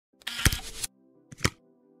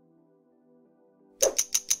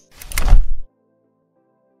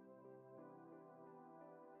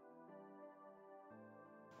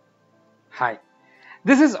Hi,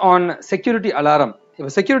 this is on security alarm.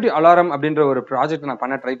 இப்போ security alarm அப்படின்ற ஒரு ப்ராஜெக்ட் நான்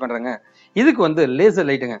பண்ண ட்ரை பண்றேங்க. இதுக்கு வந்து லேசர்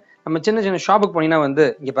லைட்டுங்க. நம்ம சின்ன சின்ன ஷாப்புக்கு போனீங்கன்னா வந்து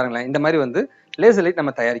இங்க பாருங்களேன், இந்த மாதிரி வந்து லேசர் லைட்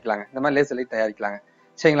நம்ம தயாரிக்கலாங்க. இந்த மாதிரி லேசர் லைட் தயாரிக்கலாங்க.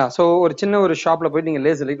 சரிங்களா? ஸோ ஒரு சின்ன ஒரு ஷாப்ல போயிட்டு நீங்க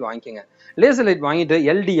லேசர் லைட் வாங்கிக்கோங்க. லேசர் லைட் வாங்கிட்டு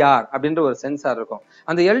LDR அப்படின்ற ஒரு சென்சார் இருக்கும்.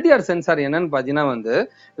 அந்த LDR சென்சார் என்னன்னு பாத்தீங்கன்னா வந்து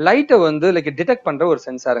லைட்டை வந்து லைக் டிடெக்ட் பண்ற ஒரு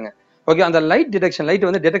சென்சாருங்க. ஓகே, அந்த லைட் டிடெக்ஷன் லைட்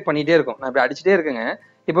வந்து டிடெக்ட் பண்ணிட்டே இருக்கும். நான் இப்படி அடிச்சுட்டே இருக்கேங்க.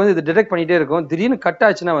 இப்போ வந்து இது டிடெக்ட் பண்ணிட்டே இருக்கும். திடீர்னு கட்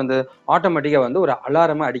ஆச்சுன்னா வந்து ஆட்டோமேட்டிக்கா வந்து ஒரு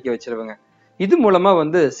அலாரமா அடிக்க வச்சிருவாங்க. இது மூலமா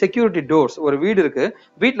வந்து செக்யூரிட்டி டோர்ஸ், ஒரு வீடு இருக்கு,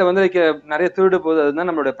 வீட்டுல வந்து நிறைய திருடு போகுது, அதுதான்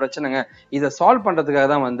நம்மளுடைய பிரச்சனைங்க. இதை சால்வ் பண்றதுக்காக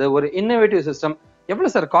தான் வந்து ஒரு இன்னோவேட்டிவ் சிஸ்டம்.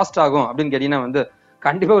 எவ்வளவு சார் காஸ்ட் ஆகும் அப்படின்னு கேட்டீங்கன்னா வந்து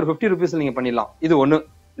கண்டிப்பா ஒரு 50 rupees நீங்க பண்ணிடலாம். இது ஒண்ணு.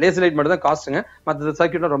 லேசர் லைட் மட்டும் தான் காஸ்ட்டுங்க, மற்ற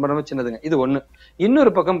சர்க்யூட்லாம் ரொம்ப ரொம்ப சின்னதுங்க. இது ஒண்ணு.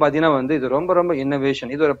 இன்னொரு பக்கம் பாத்தீங்கன்னா வந்து இது ரொம்ப ரொம்ப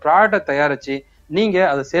இன்னோவேஷன். இது ஒரு ப்ராடக்ட் தயாரிச்சு நீங்க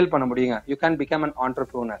அதை சேல் பண்ண முடியுங்க. You can become an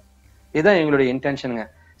entrepreneur. இதுதான் எங்களுடைய இன்டென்ஷனுங்க.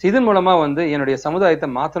 இதன் மூலமா வந்து என்னுடைய சமுதாயத்தை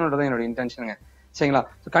மாத்தணுன்றதான் என்னுடைய இன்டென்ஷனுங்க. சரிங்களா?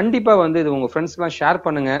 கண்டிப்பா வந்து இது உங்க ஃப்ரெண்ட்ஸ்க்குலாம் ஷேர்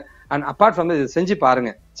பண்ணுங்க. அண்ட் அப்பார்ட் ஃப்ரம் இது செஞ்சு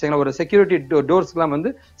பாருங்க. சரிங்களா? ஒரு செக்யூரிட்டி டோர்ஸ்க்குலாம்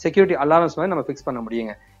வந்து செக்யூரிட்டி அலாரம்ஸ் மாதிரி நம்ம ஃபிக்ஸ் பண்ண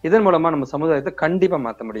முடியுங்க. இதன் மூலமா நம்ம சமுதாயத்தை கண்டிப்பா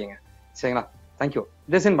மாத்த முடியுங்க. சரிங்களா? தேங்க்யூ.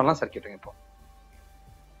 டிசைன் பண்ணலாம் சர்க்யூட்டுங்க. இப்போ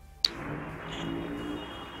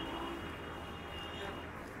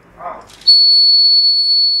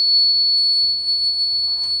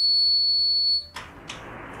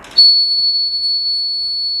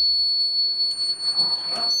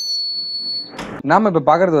நாம இப்ப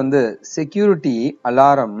பாக்குறது வந்து security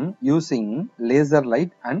alarm using laser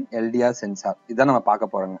light and LDR sensor. இதான் நம்ம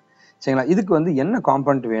பார்க்க போறோங்க. சரிங்களா? இதுக்கு வந்து என்ன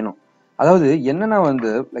காம்பனன்ட் வேணும், அதாவது என்னன்னா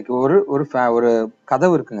வந்து லைக் ஒரு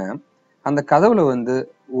கதவு இருக்குங்க. அந்த கதவுல வந்து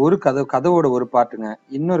ஒரு கதவோட ஒரு பார்ட்டுங்க,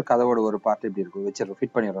 இன்னொரு கதவோட ஒரு பார்ட் இப்படி இருக்கும், வச்சிருக்கோம்,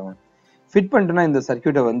 ஃபிட் பண்ணிடுறோங்க. ஃபிட் பண்ணிட்டுனா இந்த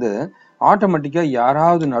சர்க்யூட்டை வந்து ஆட்டோமேட்டிக்கா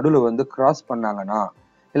யாராவது நடுவில் வந்து கிராஸ் பண்ணாங்கன்னா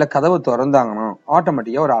இல்ல கதவை திறந்தாங்கன்னா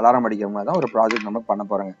ஆட்டோமேட்டிக்கா ஒரு அலாரம் அடிக்கிற மாதிரி தான் ஒரு ப்ராஜெக்ட் நம்ம பண்ண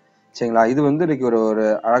போறோங்க. சரிங்களா? இது வந்து ஒரு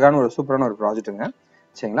அழகான ஒரு சூப்பரான ஒரு ப்ராஜெக்ட்டுங்க.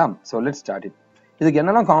 சரிங்களா? So let's start it. இதுக்கு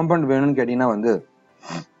என்னெல்லாம் காம்பவுண்ட் வேணும்னு கேட்டீங்கன்னா வந்து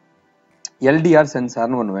LDR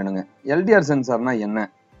சென்சார்னு ஒன்று வேணுங்க. LDR சென்சார்னா என்ன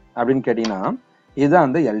அப்படின்னு கேட்டீங்கன்னா இதுதான்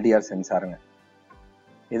அந்த LDR சென்சாருங்க.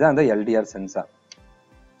 இதுதான் அந்த LDR சென்சார்.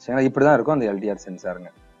 சரிங்களா? இப்படிதான் இருக்கும் அந்த LDR சென்சாருங்க.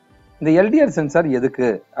 இந்த LDR சென்சார் எதுக்கு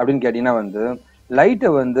அப்படின்னு கேட்டீங்கன்னா வந்து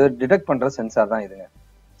லைட்டை வந்து டிடெக்ட் பண்ற சென்சார் தான் இதுங்க.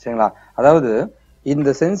 சரிங்களா? அதாவது இந்த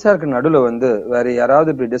சென்சாருக்கு நடுவில் வந்து வேற யாராவது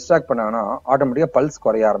இப்படி டிஸ்ட்ராக்ட் பண்ணாங்கன்னா ஆட்டோமேட்டிக்கா பல்ஸ்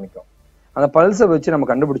குறைய ஆரம்பிக்கும். அந்த பல்ஸை வச்சு நம்ம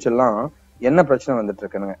கண்டுபிடிச்சிடலாம் என்ன பிரச்சனை வந்துட்டு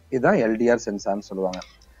இருக்குங்க. இதுதான் LDR சென்சார்னு சொல்லுவாங்க.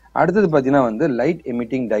 அடுத்தது பாத்தீங்கன்னா வந்து லைட்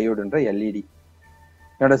எமிட்டிங் டயோடுன்ற LED.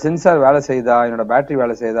 என்னோட சென்சார் வேலை செய்தா, என்னோட பேட்டரி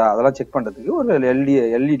வேலை செய்தா அதெல்லாம் செக் பண்றதுக்கு ஒரு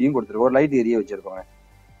LEDயும் கொடுத்துருக்கோம், ஒரு லைட் ஏரியா வச்சிருக்கோங்க.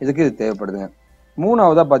 இதுக்கு இது தேவைப்படுதுங்க.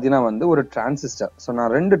 மூணாவதா பாத்தீங்கன்னா வந்து ஒரு டிரான்சிஸ்டர். ஸோ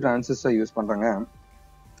நான் 2 டிரான்சிஸ்டர் யூஸ் பண்றேங்க.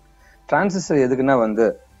 டிரான்சிஸ்டர் எதுக்குன்னா வந்து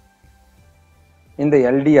இந்த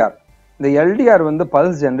LDR வந்து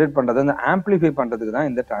பல்ஸ் ஜென்ரேட் பண்றது, அந்த ஆம்பிளிஃபை பண்றதுக்கு தான்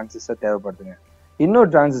இந்த டிரான்சிஸ்டர் தேவைப்படுதுங்க. இன்னொரு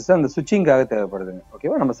டிரான்சிஸ்டர் அந்த சுவிட்சிங்காக தேவைப்படுதுங்க.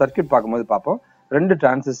 ஓகேவா? நம்ம சர்க்யூட் பார்க்கும்போது பார்ப்போம். 2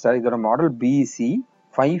 டிரான்சிஸ்டர், இதோட மாடல்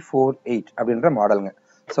BC548 அப்படின்ற மாடலுங்க.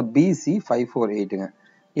 ஸோ BC548ங்க.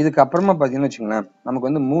 இதுக்கு அப்புறமா பாத்தீங்கன்னு வச்சுங்களேன், நமக்கு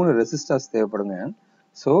வந்து 3 ரெசிஸ்டர்ஸ் தேவைப்படுங்க.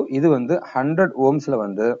 ஸோ இது வந்து 100 ohmsல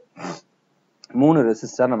வந்து 3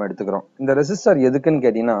 ரெசிஸ்டர் நம்ம எடுத்துக்கிறோம். இந்த ரெசிஸ்டர் எதுக்குன்னு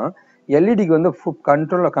கேட்டீங்கன்னா LEDக்கு வந்து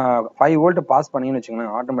கண்ட்ரோல் 5 volt பாஸ் பண்ணீங்கன்னு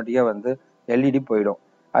வச்சுக்கோங்களேன், ஆட்டோமேட்டிக்கா வந்து LED போயிடும்.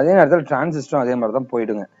 அதே நேரத்தில் டிரான்சிஸ்டரும் அதே மாதிரி தான்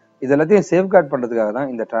போயிடுங்க. இது எல்லாத்தையும் சேஃப்கார்ட் பண்றதுக்காக தான்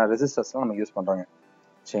இந்த ரெசிஸ்டர்ஸ்லாம் நம்ம யூஸ் பண்றாங்க.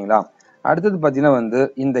 சரிங்களா? அடுத்தது பாத்தீங்கன்னா வந்து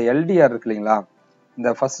இந்த LDR இருக்கு இல்லைங்களா, இந்த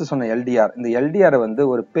ஃபர்ஸ்ட் சொன்ன LDR, இந்த LDR வந்து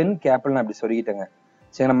ஒரு பென் கேப்ல நான் அப்படி சொருகிட்டேங்க.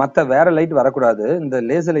 சரிங்களா? மற்ற வேற லைட் வரக்கூடாது, இந்த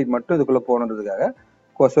லேசர் லைட் மட்டும் இதுக்குள்ள போகணுன்றதுக்காக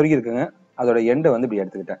சொருகி இருக்குங்க. அதோட எண்டை வந்து இப்படி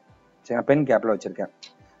எடுத்துக்கிட்டேன். சரிங்களா? பென் கேப்ல வச்சிருக்கேன்.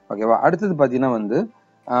 ஓகேவா? அடுத்தது பாத்தீங்கன்னா வந்து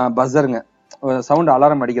பஸருங்க, சவுண்ட்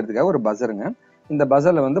அலாரம் அடிக்கிறதுக்காக ஒரு பஸருங்க. இந்த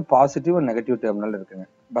பஸர்ல வந்து பாசிட்டிவ் அண்ட் நெகட்டிவ் டெர்மினல் இருக்குங்க,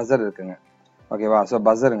 பஸர் இருக்குங்க. ஓகேவா? ஸோ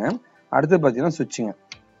பஸருங்க. அடுத்து பாத்தீங்கன்னா சுவிட்சுங்க.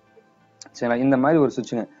 சரிங்களா? இந்த மாதிரி ஒரு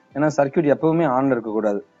சுவிட்சுங்க. ஏன்னா சர்க்யூட் எப்பவுமே ஆன்ல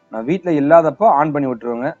இருக்கக்கூடாது. நான் வீட்டில் இல்லாதப்போ ஆன் பண்ணி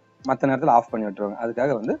விட்டுருவாங்க, மற்ற நேரத்தில் ஆஃப் பண்ணி விட்டுருவாங்க.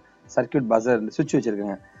 அதுக்காக வந்து சர்க்யூட் பஸர் சுவிட்ச்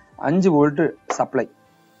வச்சிருக்குங்க. 5 volt சப்ளை.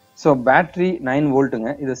 So battery 9 voltங்க.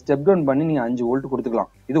 இதை ஸ்டெப் டவுன் பண்ணி நீங்க 5 volt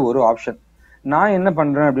கொடுத்துக்கலாம். இது ஒரு ஆப்ஷன். நான் என்ன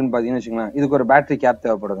பண்றேன் அப்படின்னு பாத்தீங்கன்னு வச்சுக்கோங்களேன், இதுக்கு ஒரு பேட்டரி கேப்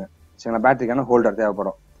தேவைப்படுங்க. சரிங்களா? பேட்டரிக்கான ஹோல்டர்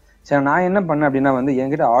தேவைப்படும். சரி, நான் என்ன பண்ணேன் அப்படின்னா வந்து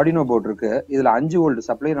என்கிட்ட ஆர்டினோ போர்டு இருக்கு. இதுல 5 volt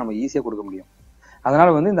சப்ளை நம்ம ஈஸியா கொடுக்க முடியும். அதனால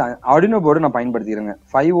வந்து இந்த ஆர்டினோ போர்டு நான் பயன்படுத்திக்கிறேங்க.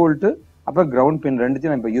 5 volt அப்புறம் கிரவுண்ட் பின்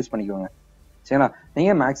ரெண்டுத்தையும் நான் இப்போ யூஸ் பண்ணிக்குவேங்க. சரிங்களா?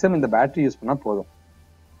 நீங்க மேக்ஸிமம் இந்த பேட்டரி யூஸ் பண்ணா போதும்.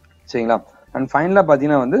 சரிங்களா? அண்ட் ஃபைனலா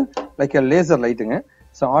பாத்தீங்கன்னா வந்து லைக் லேசர் லைட்டுங்க.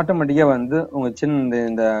 ஸோ ஆட்டோமேட்டிக்கா வந்து உங்க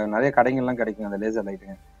இந்த நிறைய கடைகள்லாம் கிடைக்குங்க அந்த லேசர்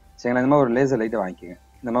லைட்டுங்க. சரிங்களா? இந்த மாதிரி ஒரு லேசர் லைட்டை வாங்கிக்கோங்க.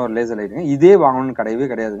 இந்த மாதிரி ஒரு லேசர் லைட்டுங்க. இதே வாங்கணும்னு கிடையவே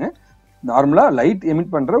கிடையாதுங்க. நார்மலா லைட்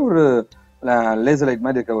எமிட் பண்ற ஒரு லேசர் லைட்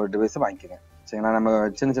மாதிரி இருக்க ஒரு டிவைஸை வாங்கிக்கோங்க. சரிங்களா? நம்ம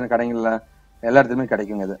சின்ன சின்ன கடைகள்ல எல்லா இடத்துலையுமே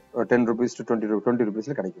கிடைக்குங்க. இது ஒரு 10 rupees to 20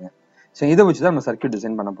 rupeesல கிடைக்குங்க. ஸோ இதை வச்சு தான் நம்ம சர்க்யூட்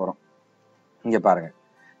டிசைன் பண்ண போகிறோம். இங்கே பாருங்க.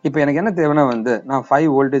 இப்போ எனக்கு என்ன தேவைன்னா வந்து நான்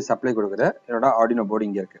 5 voltage சப்ளை கொடுக்குற என்னோட ஆர்டினோ போர்டு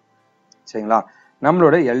இங்கே இருக்கு. சரிங்களா?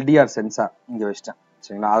 நம்மளோட எல்டிஆர் சென்சார் இங்கே வச்சிட்டேன்.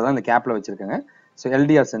 சரிங்களா? அதான் இந்த கேப்ல வச்சிருக்கேங்க. ஸோ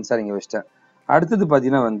எல்டிஆர் சென்சார் இங்கே வச்சிட்டேன். அடுத்தது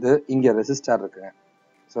பார்த்தீங்கன்னா வந்து இங்கே ரெசிஸ்டார் இருக்குங்க.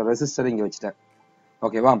 ஸோ ரெசிஸ்டர் இங்கே வச்சுட்டேன்.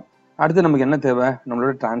 ஓகேவா? அடுத்து நமக்கு என்ன தேவை?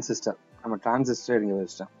 நம்மளோட டிரான்சிஸ்டர். நம்ம டிரான்சிஸ்டர் இங்கே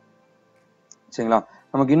வச்சிட்டேன். சரிங்களா?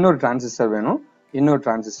 நமக்கு இன்னொரு டிரான்சிஸ்டர் வேணும். இன்னொரு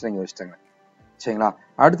டிரான்சிஸ்டர் இங்கே வச்சிட்டேங்க. சரிங்களா?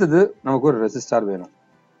 அடுத்தது நமக்கு ஒரு ரெசிஸ்டார் வேணும்.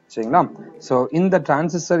 சரிங்களா? ஸோ இந்த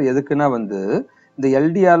டிரான்சிஸ்டர் எதுக்குன்னா வந்து இந்த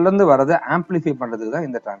எல்டிஆர்ல இருந்து வரதை ஆம்பிளிஃபை பண்றதுக்கு தான்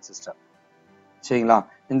இந்த டிரான்சிஸ்டர். சரிங்களா?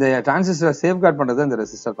 இந்த டிரான்சிஸ்டரை சேஃப்கார்ட் பண்றது இந்த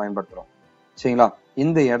ரெசிஸ்டர் பயன்படுத்துறோம். சரிங்களா?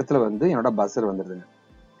 இந்த இடத்துல வந்து என்னோட பஸர் வந்துடுதுங்க.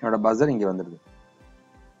 என்னோட பஸர் இங்க வந்துடுது.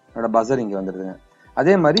 என்னோட பஸர் இங்க வந்துடுதுங்க.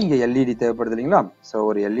 அதே மாதிரி இங்க எல்இடி தேவைப்படுது இல்லைங்களா? ஸோ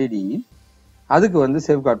ஒரு எல்இடி, அதுக்கு வந்து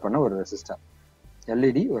சேஃப்கார்ட் பண்ண ஒரு ரெசிஸ்டர்.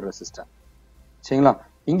 எல்இடி ஒரு ரெசிஸ்டர். சரிங்களா?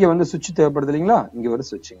 இங்க வந்து சுவிட்ச் தேவைப்படுது இல்லைங்களா? இங்க ஒரு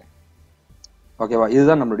சுவிட்சுங்க. ஓகேவா?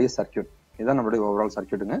 இதுதான் நம்மளுடைய சர்க்யூட். இதுதான் நம்மளுடைய ஓவரால்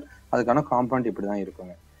சர்க்யூட்டுங்க. அதுக்கான காம்பவுண்ட் இப்படிதான்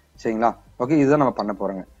இருக்குங்க. சரிங்களா? ஓகே, இதுதான் நம்ம பண்ண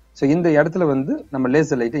போறோங்க. ஸோ இந்த இடத்துல வந்து நம்ம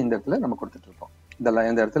லேசர் லைட்டை இந்த இடத்துல நம்ம கொடுத்துட்டு இருப்போம்.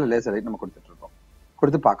 இந்த இடத்துல லேசர் லைட் நம்ம கொடுத்துட்டு இருக்கோம்.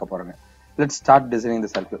 கொடுத்து பார்க்க போறோங்க. Let's start designing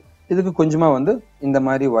the circuit. இதுக்கு கொஞ்சமா வந்து இந்த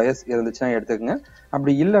மாதிரி வயர்ஸ் இருந்துச்சுன்னா எடுத்துக்கங்க.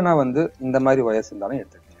 அப்படி இல்லைன்னா வந்து இந்த மாதிரி வயர்ஸ் இருந்தாலும்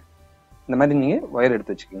எடுத்துக்கங்க. இந்த மாதிரி நீங்க வயர்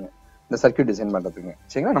எடுத்து வச்சுக்கோங்க இந்த சர்க்யூட் டிசைன் பண்றதுக்கு.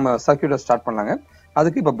 சரிங்களா? நம்ம சர்க்யூட்டை ஸ்டார்ட் பண்ணலாங்க.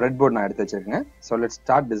 அதுக்கு இப்போ பிரெட் போர்டு நான் எடுத்து வச்சிருக்கேங்க. So let's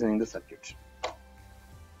start designing the circuit.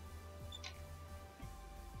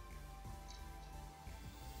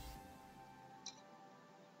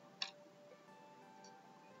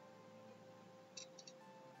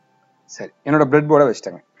 சரி, என்னோட பிரெட் போர்டை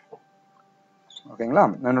வச்சிட்டேங்க. ஓகேங்களா?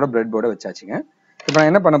 என்னோட பிரெட் போர்டை வச்சாச்சுங்க. இப்போ நான்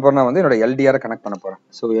என்ன பண்ண போறேன்னா வந்து என்னோட எல்டிஆரை கனெக்ட் பண்ண போறேன்.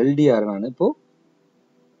 ஸோ எல்டிஆர் நான் இப்போ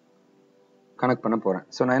கனெக்ட் பண்ண போறேன்.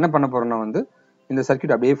 ஸோ நான் என்ன பண்ண போறேன்னா வந்து இந்த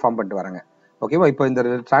சர்க்யூட் அப்படியே ஃபார்ம் பண்ணிட்டு வரேங்க. ஓகேவா? இப்போ இந்த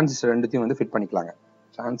டிரான்சிஸ்டர் ரெண்டுத்தையும் வந்து ஃபிட் பண்ணிக்கலாங்க.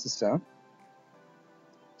 டிரான்சிஸ்டர்.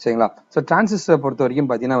 சரிங்களா? ஸோ டிரான்சிஸ்டர் பொறுத்த வரைக்கும்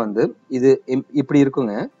பார்த்தீங்கன்னா வந்து இது இப்படி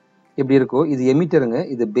இருக்குங்க. இப்படி இருக்கும். இது எமிட்டருங்க,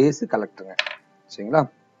 இது பேஸ், கலெக்டருங்க. சரிங்களா?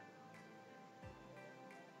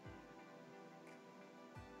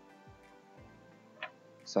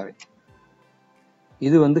 சாரி,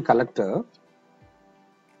 இது வந்து கலெக்டர்,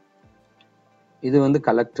 இது வந்து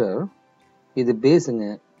கலெக்டர், இது பேஸுங்க,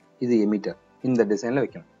 இது எமிட்டர். இந்த டிசைன்ல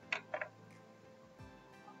வைக்கணும்.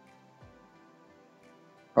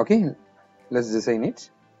 Okay, let's design it.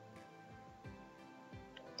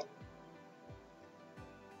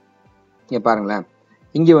 இங்க பாருங்களேன்,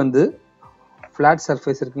 இங்க வந்து ஃபிளாட்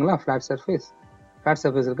சர்ஃபேஸ் இருக்குங்களா? ஃபிளாட்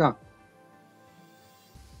சர்ஃபேஸ் இருக்கா?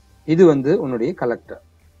 இது வந்து உன்னுடைய கலெக்டர்.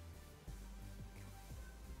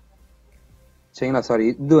 சரிங்களா? சாரி,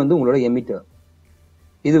 இது வந்து உங்களோட எமிட்டர்.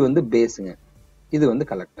 இது வந்து பேஸுங்க, இது வந்து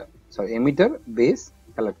collector. Sorry, emitter, base,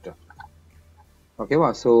 collector. ஓகேவா?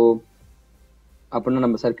 ஸோ அப்படின்னா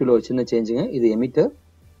நம்ம சர்க்யூட்ல ஒரு சின்ன சேஞ்சுங்க. இது எமிட்டர்,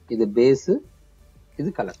 இது பேஸ்,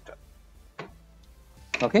 இது collector.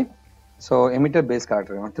 Okay, so emitter, base,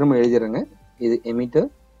 collector திரும்ப எழுதிடுறேங்க. இது எமிட்டர்,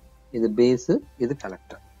 இது பேஸ், இது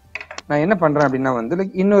கலெக்டர். நான் என்ன பண்றேன் அப்படின்னா வந்து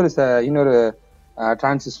லைக் இன்னொரு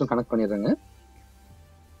டிரான்சிஸ்டரும் கனெக்ட் பண்ணிடுறேங்க.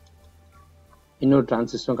 இன்னொரு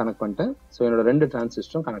டிரான்சிஸ்டரும் கனெக்ட் பண்ணிட்டேன். ஸோ என்னோட 2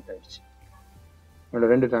 டிரான்சிஸ்டரும் கனெக்ட் ஆயிடுச்சு. என்னோட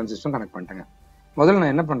 2 டிரான்சிஸ்டரும் கனெக்ட் பண்ணிட்டேங்க. முதல்ல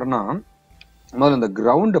நான் என்ன பண்றேன்னா முதல்ல இந்த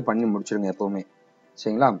கிரவுண்டை பண்ணி முடிச்சிருங்க எப்பவுமே.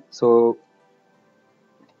 சரிங்களா? ஸோ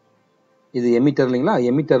இது எமிட்டர் இல்லைங்களா?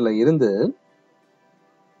 எமிட்டர்ல இருந்து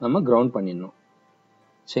நம்ம கிரவுண்ட் பண்ணிடணும்.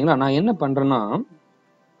 சரிங்களா? நான் என்ன பண்றேன்னா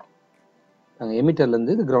எமிட்டர்ல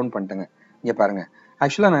இருந்து இது கிரவுண்ட் பண்ணிட்டேங்க. இங்க பாருங்க,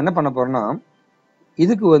 ஆக்சுவலா நான் என்ன பண்ண போறேன்னா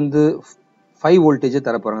இதுக்கு வந்து 5 voltage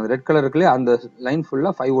தர போறேன். ரெட் கலர் இருக்குல்ல, அந்த லைன் ஃபுல்லா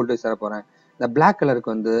 5 voltage தர போறேன். இந்த பிளாக் கலருக்கு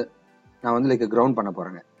வந்து நான் வந்து லைக் கிரவுண்ட் பண்ண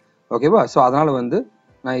போறேங்க. ஓகேவா? ஸோ அதனால வந்து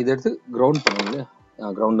நான் இதை எடுத்து கிரவுண்ட் பண்ணுங்க.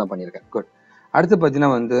 கிரவுண்ட் தான் பண்ணியிருக்கேன். குட். அடுத்து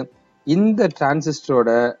பார்த்தீங்கன்னா வந்து இந்த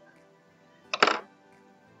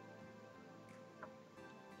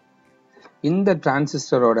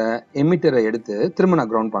டிரான்சிஸ்டரோட எமிட்டரை எடுத்து திரும்ப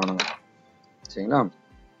நான் கிரவுண்ட் பண்ணணுங்க. சரிங்களா?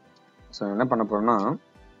 ஸோ என்ன பண்ண போறேன்னா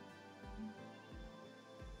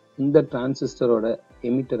இந்த டிரான்சிஸ்டரோட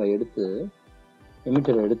எமிட்டரை எடுத்து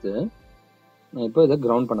நான் இப்போ இதை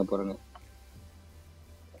கிரவுண்ட் பண்ண போறேங்க.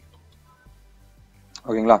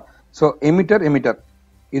 ஓகேங்களா? ஸோ எமிட்டர்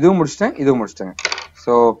இதுவும் முடிச்சிட்டேங்க.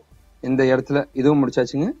 ஸோ இந்த இடத்துல இதுவும்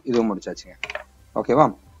முடிச்சாச்சுங்க. ஓகேவா?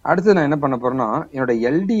 அடுத்து நான் என்ன பண்ண போறேன்னா என்னோட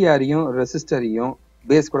எல்டிஆரையும் ரெசிஸ்டரையும்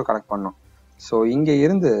பேஸ் கூட கனெக்ட் பண்ணணும். ஸோ இங்க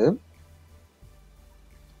இருந்து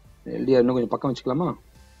எல்டிஆர் இன்னும் கொஞ்சம் பக்கம் வச்சுக்கலாமா?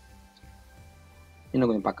 இன்னும்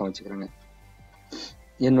கொஞ்சம் பக்கம் வச்சுக்கிறேங்க.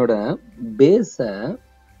 என்னோட பேஸ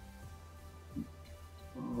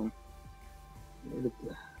எடுத்து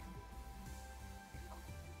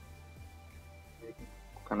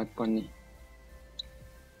கனெக்ட் பண்ணி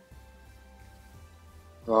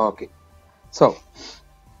ஓகே. ஸோ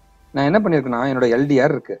நான் என்ன பண்ணியிருக்கேன்னா என்னோட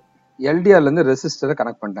எல்டிஆர் இருக்கு, எல்டிஆர்ல இருந்து ரெசிஸ்டரை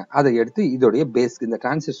கனெக்ட் பண்ணிட்டேன். அதை எடுத்து இதோடைய பேஸ்க்கு, இந்த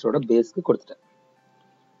டிரான்சிஸ்டரோட பேஸ்க்கு கொடுத்துட்டேன்.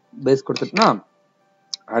 பேஸ் கொடுத்துட்டுனா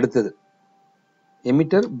அடுத்தது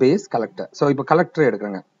எமிட்டர், பேஸ், கலெக்டர். ஸோ இப்போ கலெக்டரை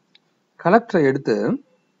எடுக்கிறேங்க. கலெக்டரை எடுத்து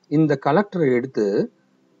இந்த கலெக்டரை எடுத்து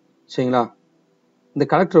சரிங்களா, இந்த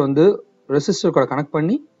கலெக்டர் வந்து ரெசிஸ்டர் கூட கனெக்ட்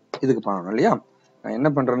பண்ணி இதுக்கு பண்ணணும் இல்லையா. நான் என்ன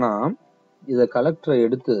பண்றேன்னா இதை கலெக்டரை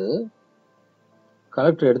எடுத்து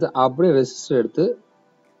அப்படியே ரெசிஸ்டர் எடுத்து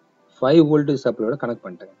 5 வோல்டேஜ் சப்ளையோட கனெக்ட்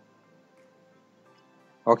பண்ணிட்டேன்.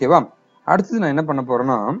 ஓகேவா. அடுத்தது நான் என்ன பண்ண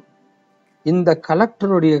போறேன்னா இந்த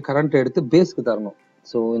கலெக்டருடைய கரண்ட் எடுத்து பேஸ்க்கு தரணும்.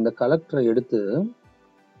 ஸோ இந்த கலெக்டரை எடுத்து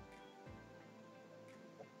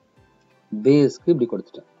பேஸ்க்கு இப்படி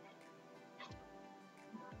கொடுத்துட்டேன்.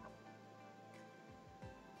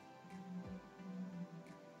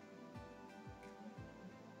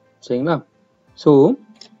 சரிங்களா. ஸோ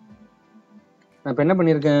நான் இப்போ என்ன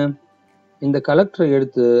பண்ணியிருக்கேன், இந்த கலெக்டரை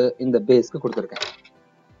எடுத்து இந்த பேஸ்க்கு கொடுத்துருக்கேன்.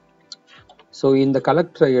 ஸோ இந்த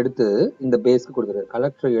கலெக்டரை எடுத்து இந்த பேஸ்க்கு கொடுத்துருக்கேன்,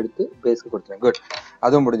 கலெக்டரை எடுத்து பேஸ்க்கு கொடுத்துருக்கேன். குட்,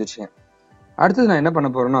 அதுவும் முடிஞ்சிச்சுங்க. அடுத்தது நான் என்ன பண்ண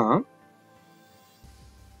போறேன்னா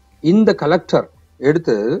இந்த கலெக்டர்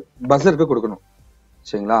எடுத்து பஸருக்கு கொடுக்கணும்.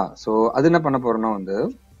 சரிங்களா. ஸோ அது என்ன பண்ண போறேன்னா வந்து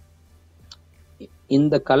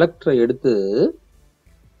இந்த கலெக்டரை எடுத்து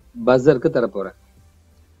பஸருக்கு தர போறேன்.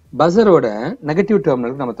 பஸரோட நெகட்டிவ்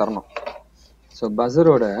டெர்மினலுக்கு நம்ம தரணும். ஸோ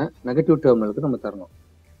பஸரோட நெகட்டிவ் டெர்மினலுக்கு நம்ம தரணும்.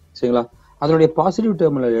 சரிங்களா. அதனுடைய பாசிட்டிவ்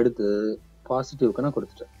டெர்மினல் எடுத்து பாசிட்டிவ்க்கு நான்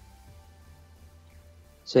கொடுத்துட்டேன்.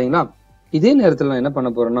 சரிங்களா. இதே நேரத்தில் நான் என்ன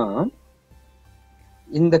பண்ண போறேன்னா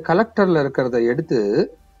இந்த கலெக்டர்ல இருக்கிறத எடுத்து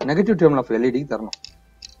நெகட்டிவ் டெர்மினல் ஆஃப் எல்இடிக்கு தரணும்.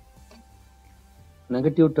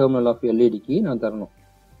 நெகட்டிவ் டெர்மினல் ஆஃப் எல்இடிக்கு நான் தரணும்.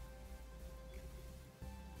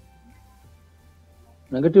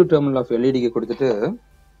 நெகட்டிவ் டெர்மினல் ஆஃப் எல்இடிக்கு கொடுத்துட்டு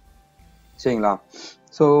சரிங்களா.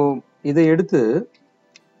 ஸோ இதை எடுத்து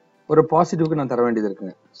ஒரு பாசிட்டிவ்க்கு நான் தர வேண்டியது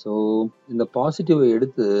இருக்குங்க. ஸோ இந்த பாசிட்டிவை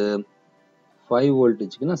எடுத்து 5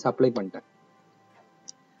 வோல்டேஜ்க்கு நான் சப்ளை பண்ணிட்டேன்.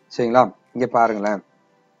 சரிங்களா. இங்க பாருங்களேன்,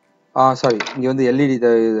 சாரி, இங்க வந்து எல்இடி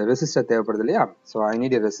ரெசிஸ்டர் தேவைப்படுது இல்லையா. So I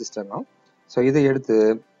need a resistor no. So இதை எடுத்து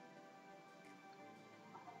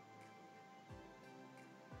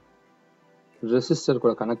ரெசிஸ்டர்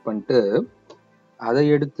கூட கனெக்ட் பண்ணிட்டு அதை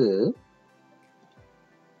எடுத்து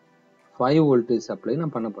 5 வோல்டேஜ் சப்ளை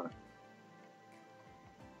நான் பண்ண போறேன்.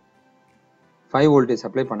 5 வோல்டேஜ்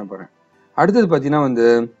சப்ளை பண்ண போறேன். அடுத்தது பார்த்தீங்கன்னா வந்து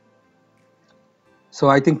ஸோ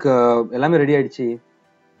ஐ திங்க் எல்லாமே ரெடி ஆயிடுச்சு,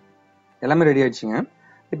 எல்லாமே ரெடி ஆயிடுச்சுங்க.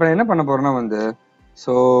 இப்போ நான் என்ன பண்ண போறேன்னா வந்து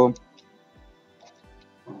ஸோ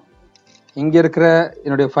இங்க இருக்கிற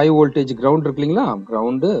என்னுடைய 5 வோல்டேஜ் கிரவுண்ட் இருக்கு இல்லைங்களா,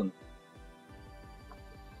 கிரவுண்டு.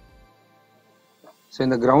 ஸோ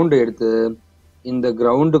இந்த கிரவுண்டை எடுத்து இந்த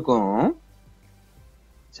கிரவுண்டுக்கும்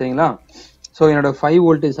சரிங்களா. ஸோ என்னோட 5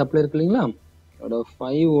 வோல்டேஜ் சப்ளை இருக்கு இல்லைங்களா, என்னோட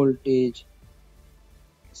 5 வோல்டேஜ்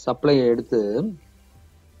சப்ளையை எடுத்து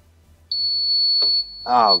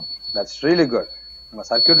that's really good, நம்ம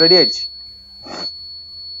சர்க்யூட் ரெடி ஆயிடுச்சு.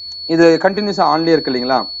 இது கண்டினியூஸா ஆன்லயே இருக்கு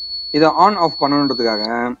இல்லைங்களா. இதை ஆன் ஆஃப் பண்ணணுன்றதுக்காக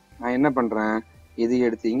நான் என்ன பண்றேன், இது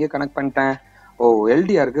எடுத்து இங்க கனெக்ட் பண்ணிட்டேன். ஓ,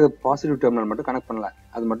 எல்டிஆருக்கு பாசிட்டிவ் டெர்மினல் மட்டும் கனெக்ட் பண்ணல,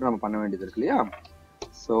 அது மட்டும் நம்ம பண்ண வேண்டியது இருக்கு இல்லையா.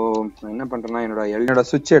 ஸோ நான் என்ன பண்றேன்னா என்னோட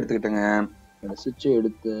சுவிட்சை எடுத்துக்கிட்டேங்க. என்னோட சுவிட்சை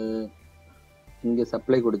எடுத்து இங்க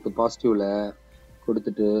சப்ளை கொடுத்து பாசிட்டிவ்ல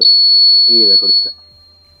கொடுத்துட்டு இதை கொடுத்துட்டேன்.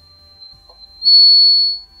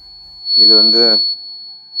 இது வந்து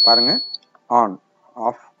பாருங்க ஆன்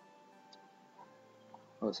ஆஃப்.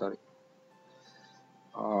 ஓ சாரி,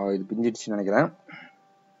 இது பிஞ்சிடுச்சுன்னு நினைக்கிறேன்.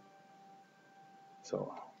 ஸோ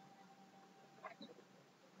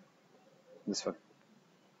திஸ் ஒன்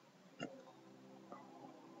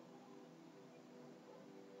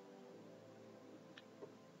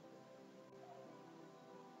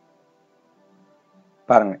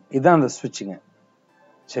பாருங்க, இதுதான் அந்த சுவிட்சுங்க.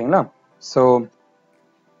 சரிங்களா. ஸோ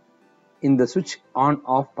இந்த சுவிட்ச் ஆன்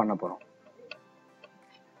ஆஃப் பண்ண போறோம்.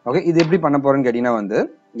 ஓகே, இது எப்படி பண்ண போறேன்னு கேட்டீங்கன்னா வந்து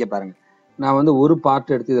இங்க பாருங்க, நான் வந்து ஒரு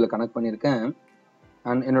பார்ட் எடுத்து இதுல கனெக்ட் பண்ணியிருக்கேன்.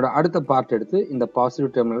 அண்ட் என்னோட அடுத்த பார்ட் எடுத்து இந்த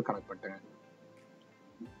பாசிட்டிவ் டெர்மினல் கனெக்ட் பண்ணிட்டேங்க.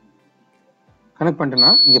 கனெக்ட்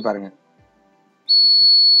பண்ணிட்டேன்னா இங்க பாருங்க,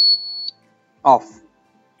 of,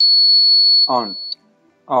 on,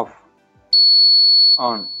 of,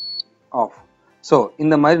 on, of. So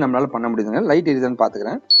இந்த மாதிரி நம்மளால பண்ண முடியுதுங்க. லைட் எரியுதுன்னு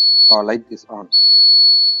பாத்துக்கிறேன். லைட் இஸ் ஆன்,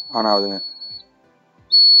 ஆன் ஆகுதுங்க.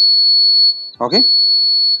 ஓகே,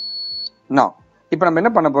 நான் இப்போ நம்ம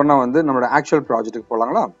என்ன பண்ண போறோம்னா வந்து நம்மளோட ஆக்சுவல் ப்ராஜெக்ட்டுக்கு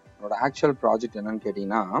போகலாங்களா. நம்மளோட ஆக்சுவல் ப்ராஜெக்ட் என்னன்னு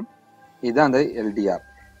கேட்டீங்கன்னா இதுதான் அந்த எல்டிஆர்.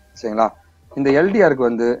 சரிங்களா. இந்த எல்டிஆருக்கு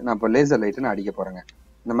வந்து நான் இப்போ லேசர் லைட்டை நான் அடிக்க போறேங்க.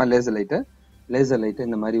 இந்த மாதிரி லேசர் லைட்டை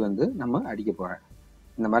இந்த மாதிரி வந்து நம்ம அடிக்க போறேன்.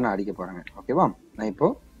 இந்த மாதிரி நான் அடிக்க போறேங்க. ஓகேவா? நான் இப்போ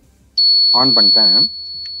ஆன் பண்ணிட்டேன்.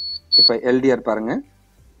 இப்போ எல்டிஆர் பாருங்க.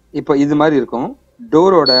 இப்போ இது மாதிரி இருக்கும்.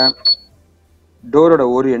 டோரோட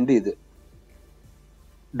ஒரு எண்டு இது,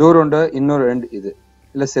 டோரோட இன்னொரு எண்டு இது,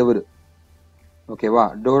 இல்ல செவுரு. ஓகேவா?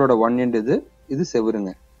 டோரோட ஒன் எண்ட் இது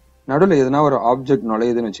செவுருங்க. நடுவில் எதுனா ஒரு ஆப்ஜெக்ட்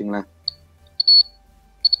நுழையுதுன்னு வச்சுங்களேன்.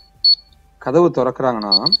 கதவு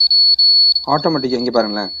திறக்கிறாங்கன்னா ஆட்டோமேட்டிக்கா இங்க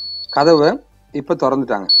பாருங்களேன், கதவை இப்ப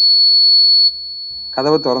திறந்துட்டாங்க,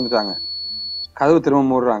 கதவு திரும்ப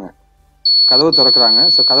மூடுறாங்க, கதவு திறக்கிறாங்க.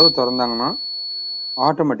 ஸோ கதவு திறந்தாங்கன்னா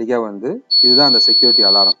ஆட்டோமேட்டிக்கா இதுதான் அந்த செக்யூரிட்டி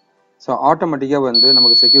அலாரம். ஸோ ஆட்டோமேட்டிக்கா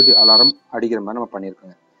நமக்கு செக்யூரிட்டி அலாரம் அடிக்கிற மாதிரி நம்ம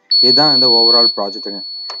பண்ணியிருக்கோங்க. இதுதான் இந்த ஓவரால் ப்ராஜெக்ட்டுங்க.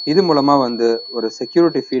 இது மூலமா ஒரு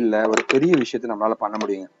செக்யூரிட்டி ஃபீல்ட்ல ஒரு பெரிய விஷயத்தை நம்மளால பண்ண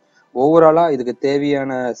முடியுங்க. ஓவராலா இதுக்கு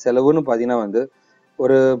தேவையான செலவுன்னு பாத்தீங்கன்னா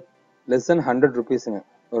ஒரு லெஸ் தென் 100 ருபீஸுங்க.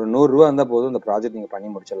 ஒரு 100 ரூபா இருந்தா போதும் இந்த ப்ராஜெக்ட் நீங்க பண்ணி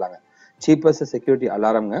முடிச்சிடலாங்க. Cheapest security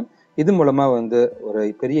அலாரம்ங்க. இது மூலமா ஒரு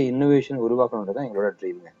பெரிய இன்னோவேஷன் உருவாக்கணுன்றது தான் எங்களோட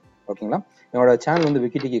ட்ரீம்ங்க. ஓகேங்களா? என்னோட சேனல்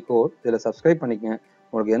விக்கிடிகி கோட், இதுல சப்ஸ்கிரைப் பண்ணிக்கங்க.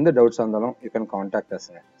 உங்களுக்கு எந்த டவுட்ஸா இருந்தாலும் யூ கேன் கான்டாக்ட்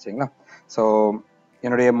அஸ்ங்க. சரிங்களா? ஸோ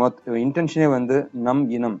என்னுடைய இன்டென்ஷனே நம்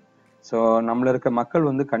இனம். ஸோ நம்மள இருக்க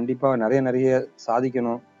மக்கள் கண்டிப்பா நிறைய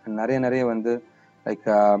சாதிக்கணும், நிறைய லைக்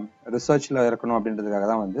ரிசர்ச்ல இருக்கணும் அப்படின்றதுக்காக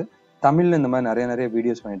தான் தமிழ்ல இந்த மாதிரி நிறைய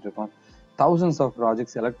வீடியோஸ் பண்ணிட்டு இருக்கோம். thousands ஆஃப்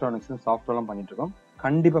ப்ராஜெக்ட்ஸ் எலக்ட்ரானிக்ஸ் சாஃப்ட்வேர்லாம் பண்ணிட்டு இருக்கோம்.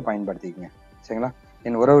 கண்டிப்பா பயன்படுத்திக்கங்க. சரிங்களா?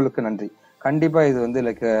 என் உறவுகளுக்கு நன்றி. கண்டிப்பா இது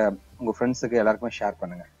லைக் உங்க ஃப்ரெண்ட்ஸுக்கு எல்லாருக்குமே ஷேர்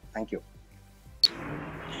பண்ணுங்க. தேங்க்யூ.